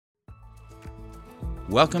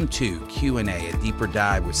Welcome to Q&A, a deeper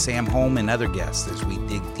dive with Sam Holm and other guests as we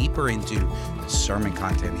dig deeper into the sermon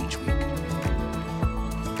content each week.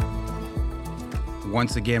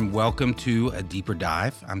 Once again, welcome to a deeper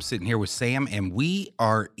dive. I'm sitting here with Sam, and we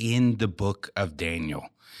are in the book of Daniel.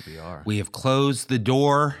 We are. We have closed the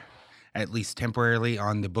door, at least temporarily,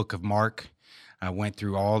 on the book of Mark. I went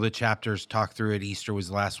through all the chapters, talked through it. Easter was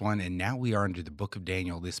the last one, and now we are into the book of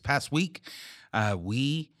Daniel. This past week,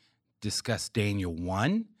 we discussed Daniel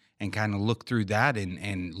 1 and kind of looked through that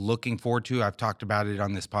and looking forward to. I've talked about it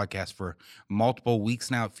on this podcast for multiple weeks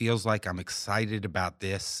now. It feels like I'm excited about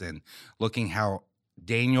this and looking how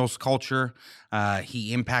Daniel's culture,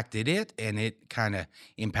 he impacted it, and it kind of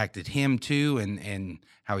impacted him too, and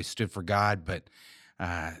how he stood for God. But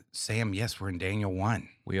Sam, yes, we're in Daniel 1.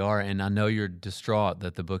 We are, and I know you're distraught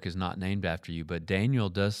that the book is not named after you, but Daniel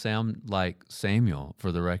does sound like Samuel,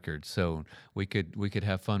 for the record. So we could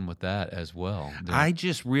have fun with that as well. I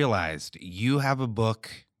just realized you have a book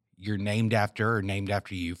you're named after, or named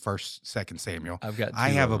after you, 1st, 2nd Samuel. I've got two I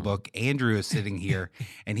have of a them. book. Andrew is sitting here,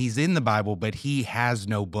 and he's in the Bible, but he has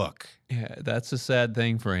no book. Yeah, that's a sad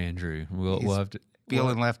thing for Andrew. We'll have to.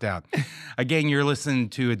 Feeling left out. Again, you're listening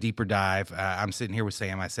to a deeper dive. I'm sitting here with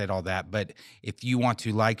Sam. I said all that, but if you want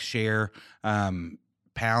to like, share, pound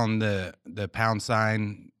the pound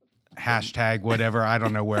sign, hashtag, whatever. I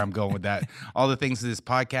don't know where I'm going with that. All the things of this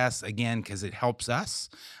podcast, again, because it helps us.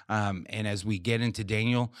 And as we get into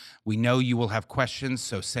Daniel, we know you will have questions,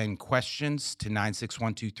 so send questions to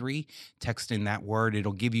 96123. Text in that word.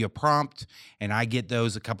 It'll give you a prompt, and I get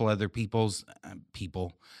those. A couple other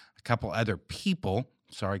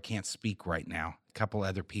sorry, can't speak right now. A couple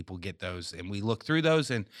other people get those, and we look through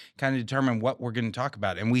those and kind of determine what we're going to talk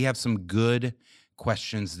about. And we have some good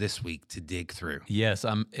questions this week to dig through. Yes,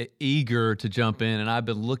 I'm eager to jump in, and I've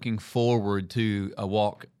been looking forward to a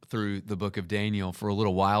walk through the book of Daniel for a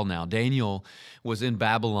little while now. Daniel was in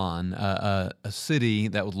Babylon, a city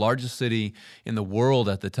that was the largest city in the world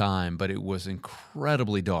at the time, but it was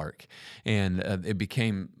incredibly dark, and it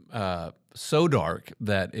became so dark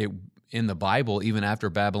that in the Bible, even after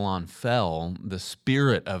Babylon fell, the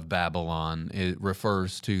spirit of Babylon, it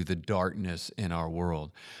refers to the darkness in our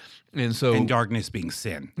world. And darkness being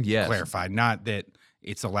sin. Yes. Clarified. Not that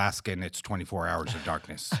it's Alaska and it's 24 hours of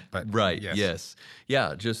darkness. But right, yes.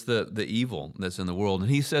 Yeah, just the evil that's in the world. And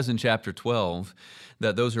he says in chapter 12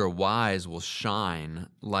 that those who are wise will shine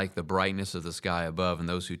like the brightness of the sky above, and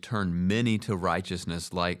those who turn many to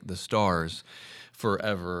righteousness like the stars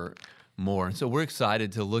forevermore. And so we're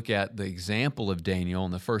excited to look at the example of Daniel.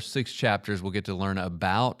 In the first 6 chapters, we'll get to learn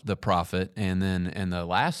about the prophet, and then in the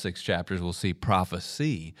last 6 chapters, we'll see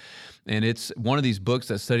prophecy. And it's one of these books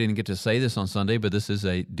that study, and get to say this on Sunday, but this is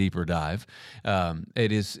a deeper dive.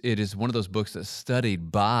 It is one of those books that's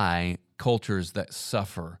studied by cultures that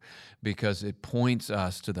suffer, because it points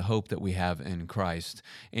us to the hope that we have in Christ.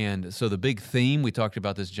 And so the big theme, we talked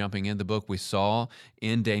about this jumping in the book, we saw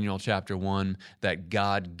in Daniel chapter 1 that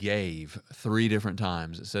God gave 3 different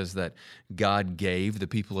times. It says that God gave the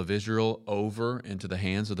people of Israel over into the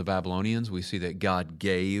hands of the Babylonians. We see that God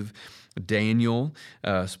gave Daniel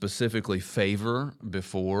specifically favor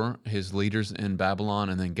before his leaders in Babylon,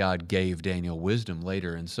 and then God gave Daniel wisdom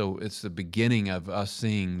later. And so it's the beginning of us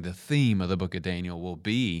seeing the theme of the book of Daniel will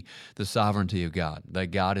be the sovereignty of God, that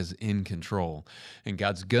God is in control, and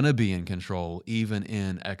God's going to be in control even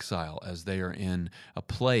in exile. As they are in a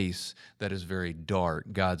place that is very dark,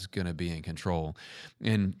 God's going to be in control.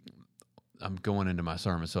 And I'm going into my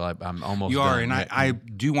sermon, so I'm almost You are, done. and I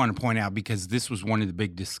do want to point out, because this was one of the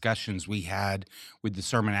big discussions we had with the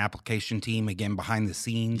sermon application team, again, behind the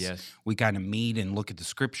scenes. Yes. We kind of meet and look at the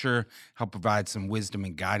scripture, help provide some wisdom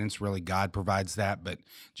and guidance. Really, God provides that, but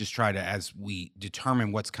just try to, as we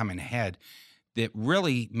determine what's coming ahead, that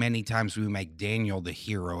really many times we make Daniel the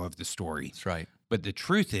hero of the story. That's right. But the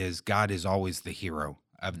truth is, God is always the hero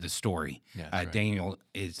of the story. Yeah, right. Daniel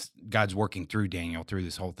God's working through Daniel through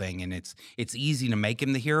this whole thing, and it's easy to make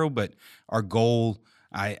him the hero, but our goal,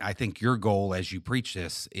 I think your goal as you preach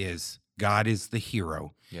this, is God is the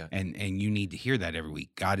hero. Yeah. And you need to hear that every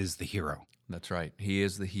week. God is the hero. That's right. He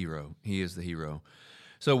is the hero. He is the hero.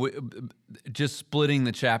 So just splitting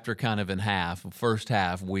the chapter kind of in half, first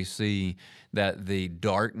half, we see that the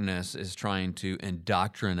darkness is trying to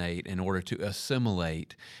indoctrinate in order to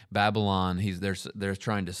assimilate Babylon. They're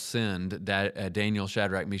trying to send Daniel,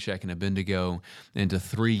 Shadrach, Meshach, and Abednego into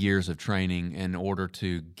 3 years of training in order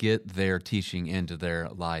to get their teaching into their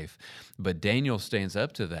life. But Daniel stands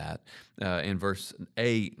up to that. In verse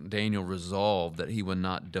 8, Daniel resolved that he would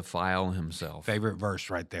not defile himself. Favorite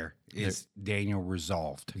verse right there is Daniel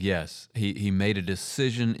resolved. Yes, He made a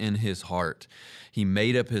decision in his heart. He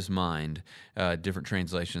made up his mind. Different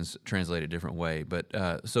translations translate a different way. But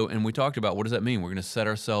and we talked about, what does that mean? We're going to set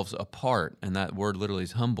ourselves apart, and that word literally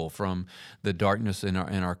is humble, from the darkness in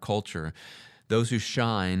our culture. Those who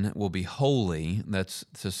shine will be holy. That's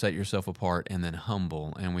to set yourself apart, and then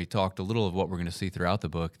humble. And we talked a little of what we're going to see throughout the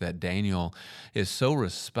book, that Daniel is so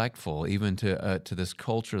respectful even to this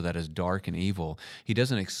culture that is dark and evil. He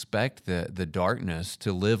doesn't expect the darkness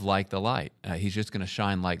to live like the light. He's just going to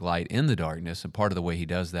shine like light in the darkness, and part of the way he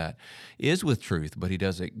does that is with truth, but he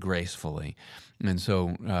does it gracefully. And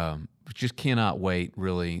so just cannot wait,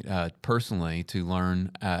 really, personally, to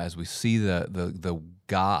learn as we see the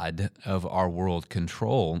God of our world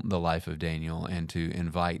control the life of Daniel, and to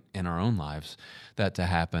invite in our own lives that to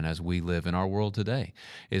happen as we live in our world today.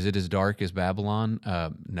 Is it as dark as Babylon?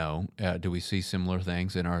 No. Do we see similar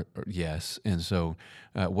things in our? Yes. And so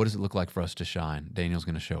what does it look like for us to shine? Daniel's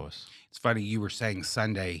going to show us. It's funny, you were saying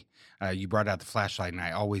Sunday, you brought out the flashlight, and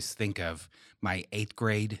I always think of my 8th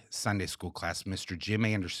grade Sunday school class, Mr. Jim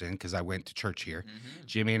Anderson, because I went to church here. Mm-hmm.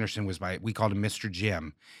 Jim Anderson was we called him Mr.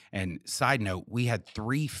 Jim. And side note, we had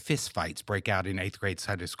 3 fist fights break out in 8th grade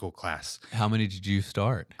Sunday school class. How many did you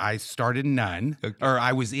start? I started none, or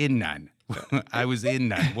I was in none. I was in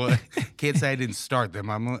none. Well, can't say I didn't start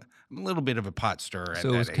them. I'm a little bit of a pot stirrer at that age.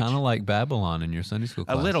 So it was kind of like Babylon in your Sunday school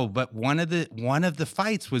class. A little, but one of the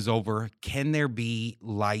fights was over, can there be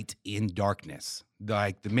light in darkness?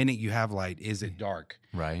 Like, the minute you have light, is it dark?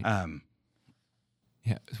 Right.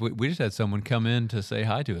 Yeah, we just had someone come in to say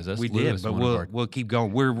hi to us. That's we Lewis, did, but we'll keep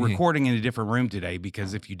going. We're recording in a different room today,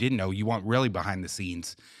 because if you didn't know, you weren't really behind the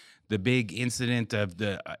scenes. The big incident of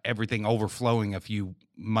the everything overflowing a few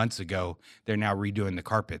months ago, they're now redoing the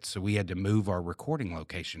carpets, so we had to move our recording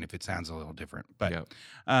location. If it sounds a little different, but yep.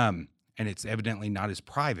 And it's evidently not as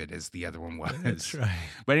private as the other one was. That's right.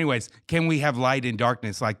 But anyways, can we have light in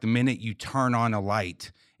darkness? Like, the minute you turn on a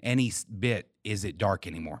light, any bit, is it dark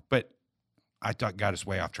anymore? But I thought got us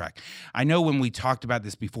way off track. I know when we talked about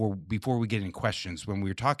this before we get in questions, when we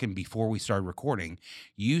were talking before we started recording,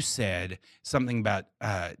 you said something about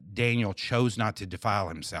Daniel chose not to defile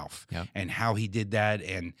himself, yep. and how he did that,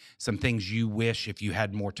 and some things you wish, if you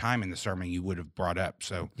had more time in the sermon, you would have brought up.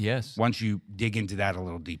 So yes, once you dig into that a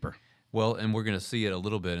little deeper. Well, and we're going to see it a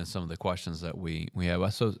little bit in some of the questions that we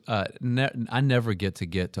have. So I never get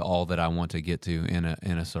to all that I want to get to in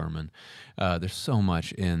a sermon. There's so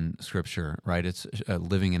much in Scripture, right? It's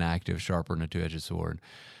living and active, sharper than a two-edged sword.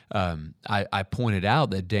 I pointed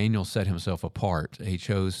out that Daniel set himself apart. He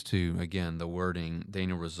chose to, again, the wording,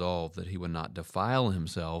 Daniel resolved that he would not defile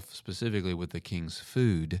himself, specifically with the king's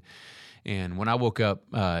food. And when I woke up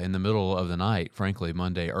in the middle of the night, frankly,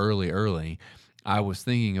 Monday early, I was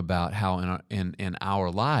thinking about how in our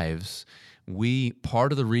lives,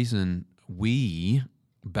 part of the reason we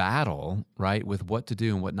battle, right, with what to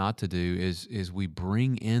do and what not to do is we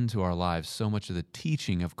bring into our lives so much of the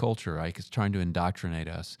teaching of culture, right? It's trying to indoctrinate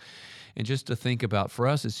us. And just to think about, for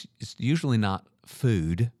us, it's usually not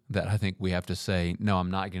food that I think we have to say, no,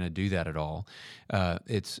 I'm not going to do that at all.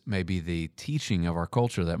 It's maybe the teaching of our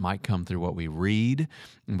culture that might come through what we read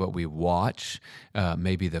and what we watch,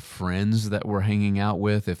 maybe the friends that we're hanging out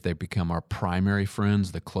with, if they become our primary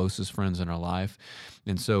friends, the closest friends in our life.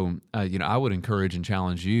 And so, I would encourage and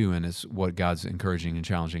challenge you, and it's what God's encouraging and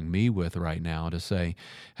challenging me with right now, to say,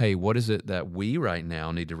 hey, what is it that we right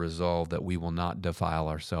now need to resolve that we will not defile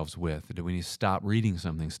ourselves with? Do we need to stop reading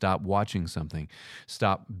something, stop watching something,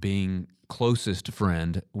 stop being closest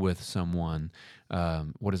friend with someone?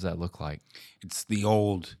 What does that look like? It's the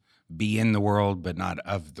old be in the world, but not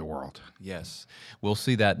of the world. Yes. We'll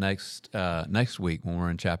see that next week when we're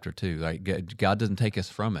in chapter 2. Right? God doesn't take us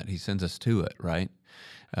from it. He sends us to it, right?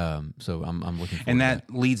 So I'm looking forward to that. And that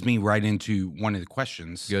leads me right into one of the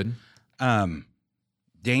questions. Good.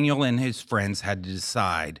 Daniel and his friends had to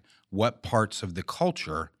decide what parts of the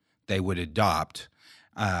culture they would adopt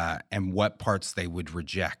and what parts they would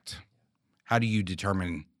reject. How do you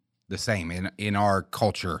determine the same in our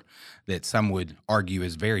culture that some would argue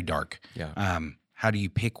is very dark? Yeah. How do you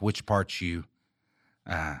pick which parts you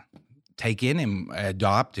take in and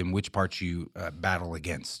adopt, and which parts you battle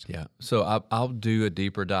against? Yeah. So I'll do a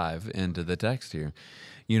deeper dive into the text here.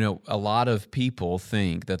 A lot of people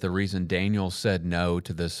think that the reason Daniel said no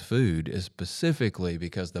to this food is specifically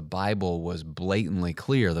because the Bible was blatantly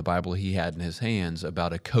clear, the Bible he had in his hands,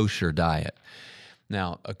 about a kosher diet.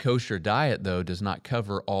 Now, a kosher diet, though, does not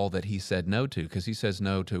cover all that he said no to, because he says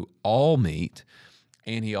no to all meat,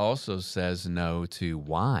 and he also says no to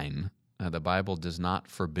wine. The Bible does not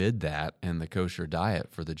forbid that in the kosher diet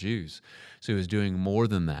for the Jews. So he was doing more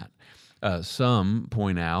than that. Some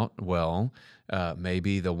point out, well,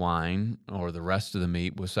 maybe the wine or the rest of the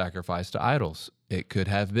meat was sacrificed to idols. It could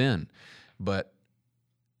have been. But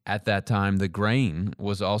at that time, the grain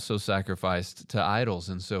was also sacrificed to idols.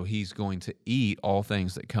 And so he's going to eat all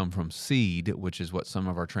things that come from seed, which is what some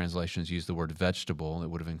of our translations use the word vegetable. It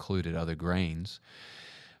would have included other grains.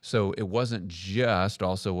 So it wasn't just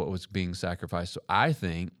also what was being sacrificed. So I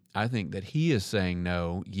think that he is saying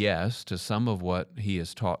no, yes, to some of what he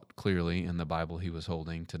is taught clearly in the Bible he was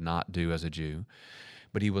holding to not do as a Jew.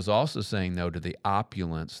 But he was also saying no to the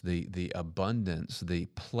opulence, the abundance, the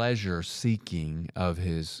pleasure-seeking of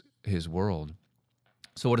his world.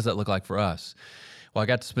 So what does that look like for us? Well, I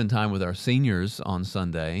got to spend time with our seniors on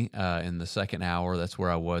Sunday in the second hour. That's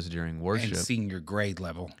where I was during worship. And senior grade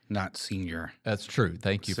level, not senior. That's true.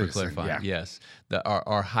 Thank you citizen, for clarifying. yeah. Yes.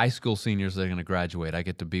 Our high school seniors that are going to graduate, I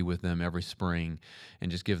get to be with them every spring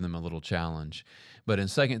and just give them a little challenge. But in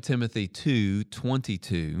 2 Timothy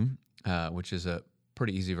 2:22, which is a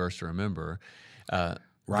pretty easy verse to remember,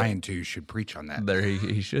 Ryan, too, should preach on that. There,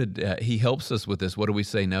 he should. He helps us with this. What do we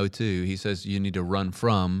say no to? He says you need to run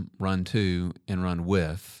from, run to, and run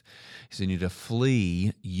with. He said you need to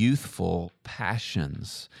flee youthful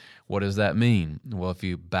passions. What does that mean? Well, if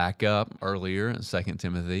you back up earlier in 2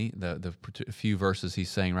 Timothy, the few verses he's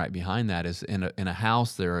saying right behind that is in a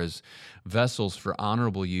house there is vessels for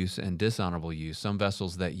honorable use and dishonorable use. Some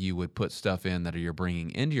vessels that you would put stuff in that you're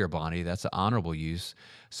bringing into your body, that's an honorable use.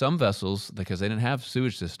 Some vessels, because they didn't have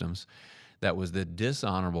sewage systems, that was the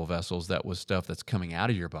dishonorable vessels, that was stuff that's coming out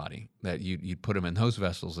of your body, that you'd put them in those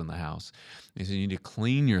vessels in the house. And so you need to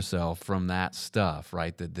clean yourself from that stuff,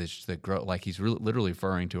 right? Like he's literally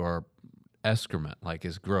referring to our excrement, like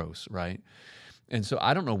is gross, right? And so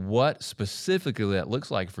I don't know what specifically that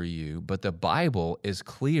looks like for you, but the Bible is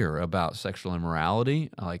clear about sexual immorality.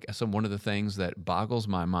 Like one of the things that boggles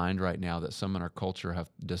my mind right now that some in our culture have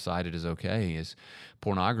decided is okay is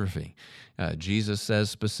pornography. Jesus says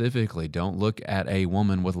specifically, don't look at a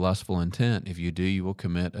woman with lustful intent. If you do, you will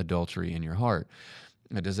commit adultery in your heart.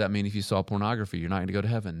 Does that mean if you saw pornography, you're not going to go to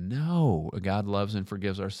heaven? No. God loves and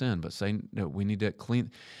forgives our sin. But no, we need to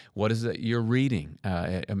clean. What is it you're reading?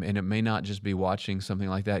 And it may not just be watching something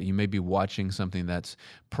like that. You may be watching something that's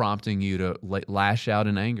prompting you to lash out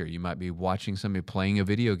in anger. You might be watching somebody playing a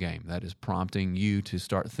video game that is prompting you to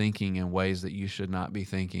start thinking in ways that you should not be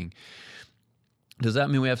thinking. Does that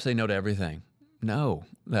mean we have to say no to everything? No.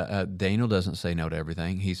 Daniel doesn't say no to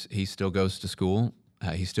everything. He still goes to school.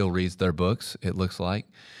 He still reads their books, it looks like.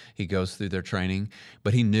 He goes through their training.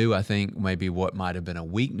 But he knew, I think, maybe what might have been a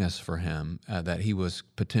weakness for him, that he was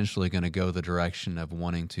potentially going to go the direction of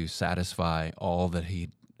wanting to satisfy all that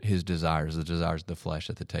his desires, the desires of the flesh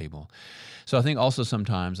at the table. So I think also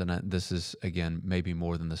sometimes, and this is, again, maybe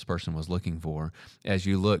more than this person was looking for, as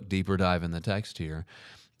you look deeper dive in the text here,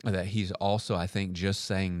 that he's also, I think, just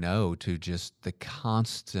saying no to just the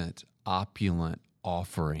constant opulent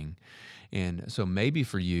offering. And so maybe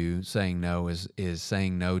for you, saying no is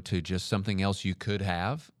saying no to just something else you could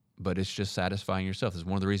have, but it's just satisfying yourself. It's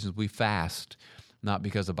one of the reasons we fast, not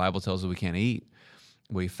because the Bible tells us we can't eat.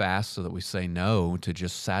 We fast so that we say no to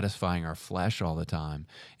just satisfying our flesh all the time,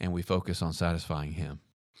 and we focus on satisfying Him.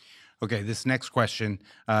 Okay, this next question,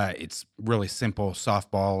 it's really simple,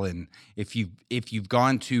 softball, and if you've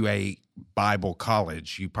gone to a Bible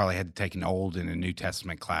college, you probably had to take an Old and a New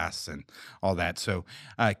Testament class and all that. So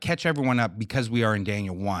catch everyone up because we are in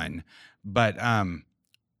Daniel 1. But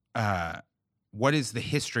what is the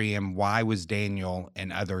history and why was Daniel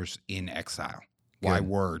and others in exile? Good. Why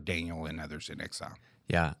were Daniel and others in exile?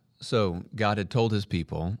 Yeah, so God had told His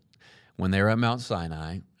people when they were at Mount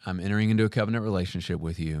Sinai, I'm entering into a covenant relationship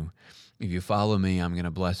with you. If you follow me, I'm going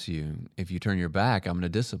to bless you. If you turn your back, I'm going to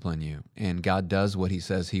discipline you. And God does what He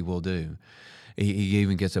says He will do. He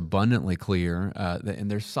even gets abundantly clear,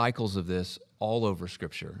 and there's cycles of this all over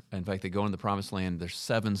Scripture. In fact, they go in the Promised Land, there's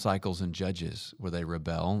 7 cycles in Judges where they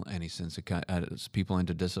rebel, and He sends people in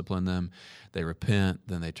to discipline them. They repent,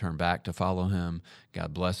 then they turn back to follow Him.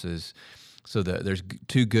 God blesses. So there's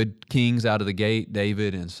 2 good kings out of the gate.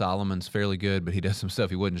 David and Solomon's fairly good, but he does some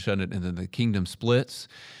stuff he wouldn't shut it. And then the kingdom splits.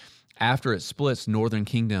 After it splits, northern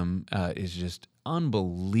kingdom is just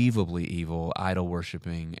unbelievably evil, idol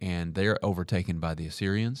worshiping, and they're overtaken by the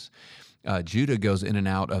Assyrians. Judah goes in and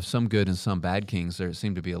out of some good and some bad kings. There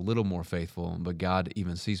seem to be a little more faithful, but God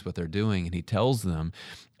even sees what they're doing, and He tells them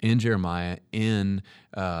in Jeremiah, I'm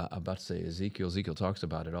about to say Ezekiel talks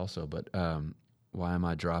about it also, but why am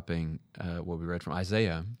I dropping what we read from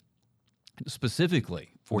Isaiah? Specifically,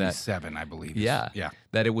 47, I believe. Yeah, Yeah.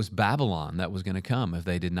 that it was Babylon that was going to come if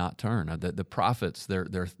they did not turn. The prophets, their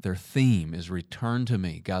theme is return to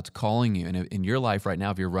me. God's calling you. And in your life right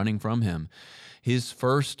now, if you're running from him, his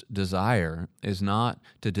first desire is not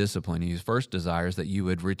to discipline you. His first desire is that you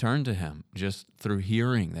would return to him just through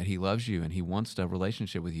hearing that he loves you and he wants to have a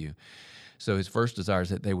relationship with you. So his first desire is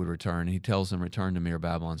that they would return. He tells them, return to me or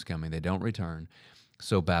Babylon's coming. They don't return.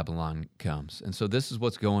 So Babylon comes. And so this is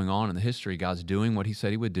what's going on in the history. God's doing what he said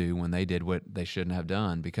he would do when they did what they shouldn't have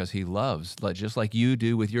done, because he loves, just like you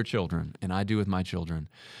do with your children and I do with my children.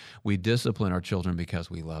 We discipline our children because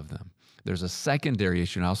we love them. There's a secondary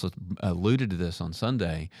issue, and I also alluded to this on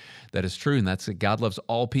Sunday, that is true, and that's that God loves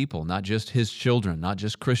all people, not just his children, not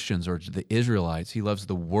just Christians or the Israelites. He loves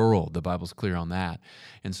the world. The Bible's clear on that.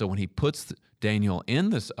 And so when he puts Daniel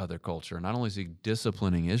in this other culture, not only is he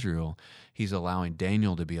disciplining Israel, he's allowing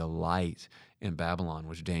Daniel to be a light in Babylon,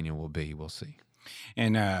 which Daniel will be. We'll see.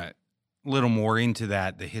 And a little more into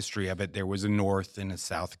that, the history of it, there was a north and a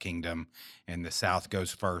south kingdom, and the south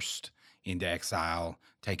goes first into exile,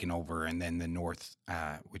 taken over, and then the north,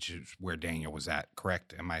 which is where Daniel was at,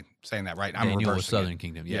 correct? Am I saying that right? Daniel reversing was southern it.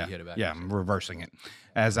 kingdom. Yeah, you had it back. Yeah, I'm reversing it.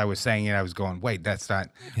 As I was saying it, I was going, wait, that's not.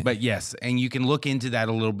 But yes, and you can look into that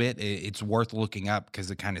a little bit. It's worth looking up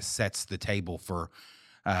because it kind of sets the table for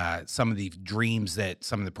some of the dreams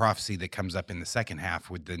some of the prophecy that comes up in the second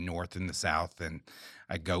half with the north and the south and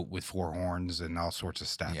a goat with 4 horns and all sorts of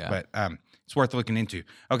stuff. Yeah. But it's worth looking into.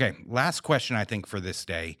 Okay, last question, I think, for this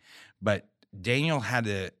day. But Daniel had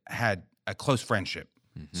a close friendship.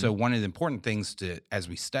 Mm-hmm. So one of the important things as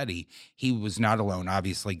we study, he was not alone.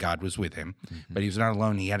 Obviously, God was with him, but he was not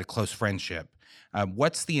alone. He had a close friendship.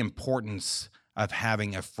 What's the importance of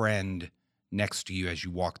having a friend next to you as you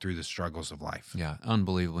walk through the struggles of life? Yeah,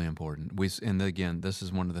 unbelievably important. And again, this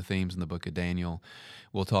is one of the themes in the book of Daniel.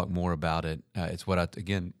 We'll talk more about it. It's what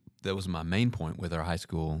that was my main point with our high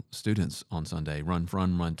school students on Sunday. Run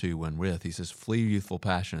from, run to, run with. He says, flee youthful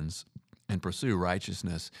passions and pursue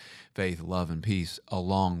righteousness, faith, love, and peace,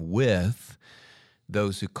 along with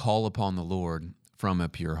those who call upon the Lord from a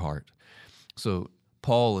pure heart. So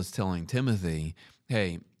Paul is telling Timothy,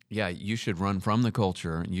 hey, yeah, you should run from the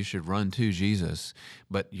culture, and you should run to Jesus,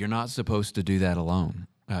 but you're not supposed to do that alone.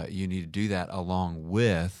 You need to do that along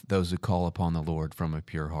with those who call upon the Lord from a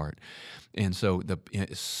pure heart. And so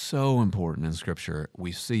it's so important in Scripture.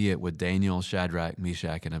 We see it with Daniel, Shadrach,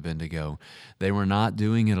 Meshach, and Abednego. They were not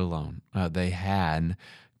doing it alone. They had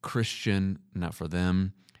Christian, not for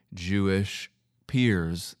them, Jewish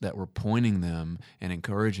peers that were pointing them and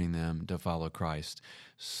encouraging them to follow Christ.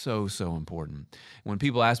 So important. When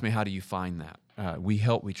people ask me, how do you find that? We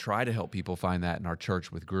try to help people find that in our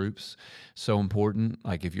church with groups. So important.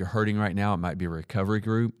 Like if you're hurting right now, it might be a recovery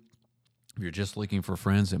group. If you're just looking for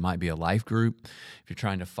friends, it might be a life group. If you're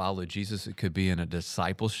trying to follow Jesus, it could be in a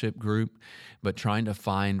discipleship group. But trying to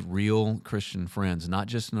find real Christian friends, not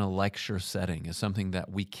just in a lecture setting, is something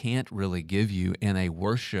that we can't really give you in a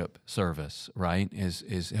worship service, right?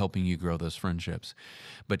 Is helping you grow those friendships.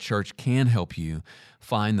 But church can help you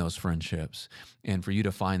find those friendships. And for you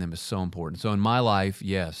to find them is so important. So in my life,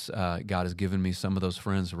 yes, God has given me some of those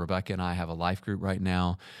friends. Rebecca and I have a life group right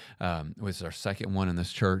now. It's our second one in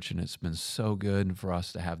this church, and it's been so good for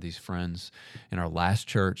us to have these friends. In our last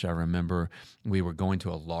church, I remember we were going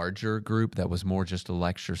to a larger group that was more just a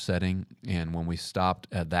lecture setting. And when we stopped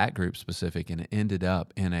at that group specific and it ended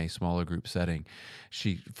up in a smaller group setting,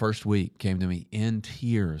 she, first week, came to me in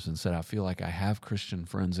tears and said, I feel like I have Christian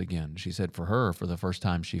friends again. She said for her, for the first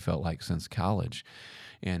time she felt like since college.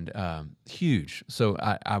 And huge. So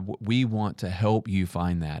we want to help you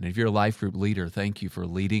find that. And if you're a life group leader, thank you for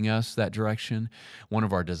leading us that direction. One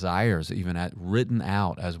of our desires, even written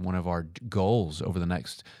out as one of our goals over the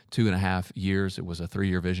next 2.5 years, it was a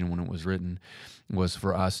 3-year vision when it was written, was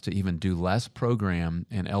for us to even do less program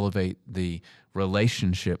and elevate the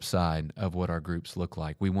relationship side of what our groups look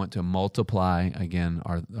like. We want to multiply, again,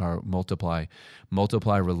 our multiply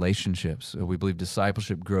relationships. We believe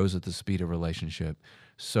discipleship grows at the speed of relationship.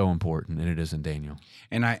 So important, and it is in Daniel.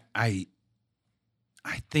 And I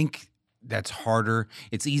think that's harder.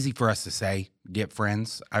 It's easy for us to say, get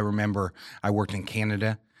friends. I remember I worked in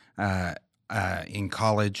Canada in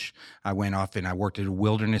college. I went off and I worked at a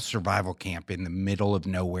wilderness survival camp in the middle of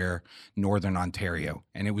nowhere, northern Ontario,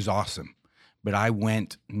 and it was awesome. But I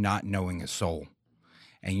went not knowing a soul.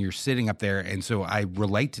 And you're sitting up there, and so I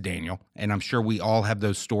relate to Daniel, and I'm sure we all have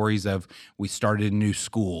those stories of we started a new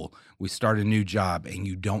school, we started a new job, and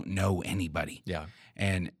you don't know anybody. Yeah.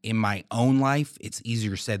 And in my own life, it's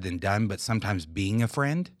easier said than done, but sometimes being a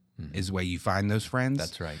friend is the way you find those friends.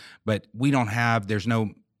 That's right. But there's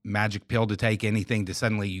no magic pill to take, anything to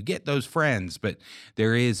suddenly you get those friends, but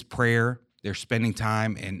there is prayer. They're spending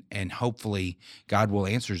time, and hopefully God will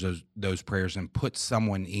answer those prayers and put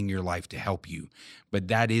someone in your life to help you. But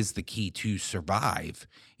that is the key to survive,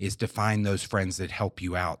 is to find those friends that help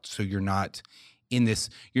you out. So you're not in this,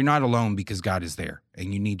 you're not alone, because God is there,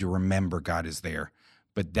 and you need to remember God is there.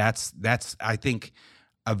 But that's I think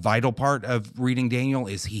a vital part of reading Daniel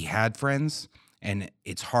is he had friends, and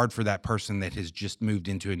it's hard for that person that has just moved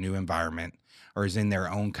into a new environment or is in their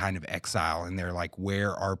own kind of exile, and they're like,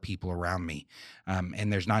 where are people around me?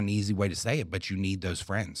 And there's not an easy way to say it, but you need those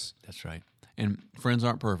friends. That's right. And friends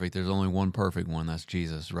aren't perfect. There's only one perfect one. That's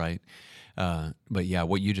Jesus, right? But yeah,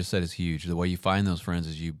 what you just said is huge. The way you find those friends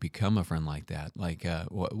is you become a friend like that, like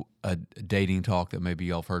a dating talk that maybe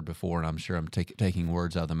y'all have heard before, and I'm sure I'm taking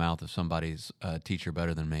words out of the mouth of somebody's teacher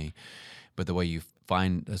better than me. But the way you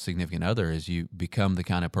find a significant other is you become the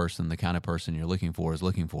kind of person you're looking for is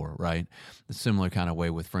looking for, right? A similar kind of way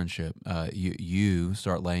with friendship. You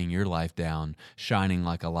start laying your life down, shining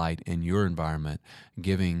like a light in your environment,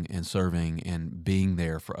 giving and serving and being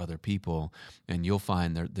there for other people, and you'll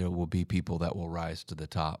find there will be people that will rise to the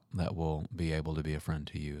top that will be able to be a friend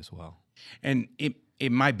to you as well. And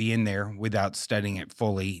it might be in there without studying it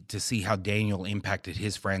fully to see how Daniel impacted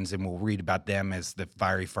his friends, and we'll read about them as the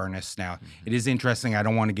fiery furnace. Now, it is interesting. I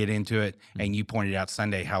don't want to get into it. And you pointed out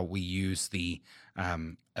Sunday how we use the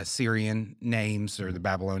Assyrian names or the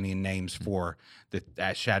Babylonian names for the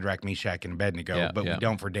Shadrach, Meshach, and Abednego, but we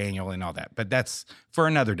don't for Daniel and all that. But that's for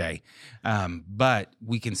another day. But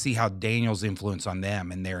we can see how Daniel's influence on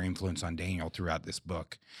them and their influence on Daniel throughout this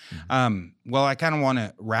book. Well, I kind of want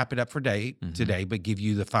to wrap it up for today, but give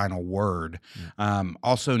you the final word.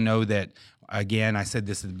 Also know that, again, I said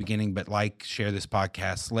this at the beginning, but share this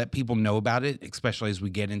podcast, let people know about it, especially as we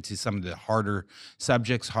get into some of the harder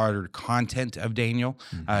subjects, harder content of Daniel,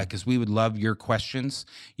 because we would love your questions.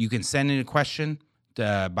 You can send in a question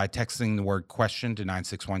by texting the word question to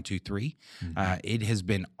 96123. It has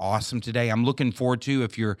been awesome today. I'm looking forward to,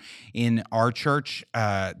 if you're in our church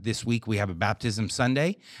this week, we have a baptism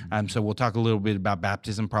Sunday. So we'll talk a little bit about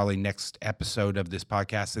baptism probably next episode of this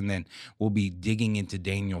podcast, and then we'll be digging into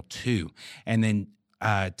Daniel 2. And then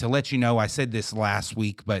to let you know, I said this last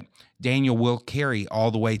week, but Daniel will carry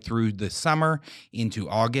all the way through the summer into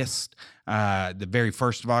August, the very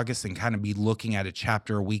 1st of August, and kind of be looking at a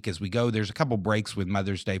chapter a week as we go. There's a couple breaks with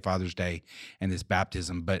Mother's Day, Father's Day, and this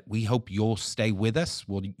baptism, but we hope you'll stay with us.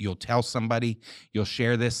 You'll tell somebody, you'll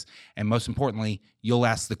share this, and most importantly, you'll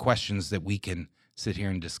ask the questions that we can sit here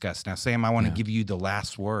and discuss. Now, Sam, I want to give you the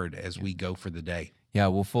last word as we go for the day. Yeah,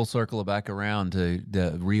 we'll full circle it back around to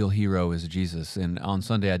the real hero is Jesus. And on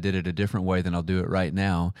Sunday, I did it a different way than I'll do it right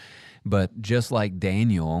now. But just like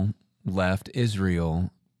Daniel left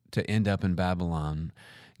Israel to end up in Babylon,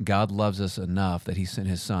 God loves us enough that he sent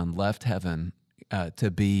his son, left heaven to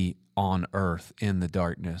be on earth in the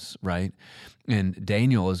darkness, right? And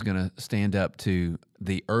Daniel is going to stand up to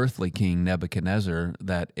the earthly king Nebuchadnezzar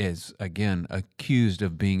that is, again, accused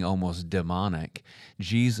of being almost demonic.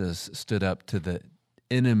 Jesus stood up to the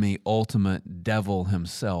enemy, ultimate devil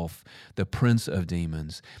himself, the prince of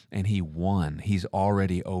demons, and he won. He's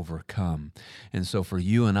already overcome. And so for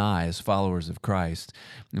you and I, as followers of Christ,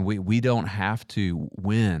 we don't have to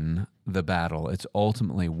win the battle. It's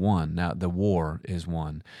ultimately won. Now, the war is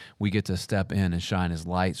won. We get to step in and shine as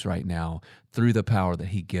lights right now through the power that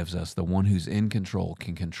he gives us. The one who's in control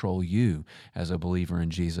can control you as a believer in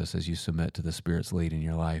Jesus as you submit to the Spirit's lead in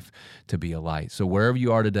your life to be a light. So wherever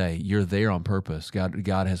you are today, you're there on purpose.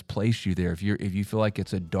 God has placed you there. If you feel like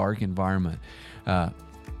it's a dark environment,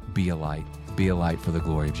 be a light. Be a light for the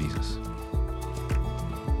glory of Jesus.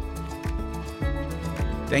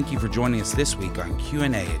 Thank you for joining us this week on Q&A,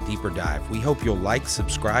 a deeper dive. We hope you'll like,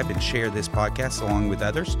 subscribe, and share this podcast along with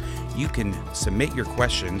others. You can submit your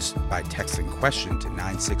questions by texting question to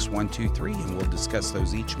 96123, and we'll discuss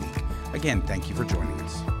those each week. Again, thank you for joining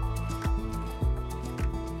us.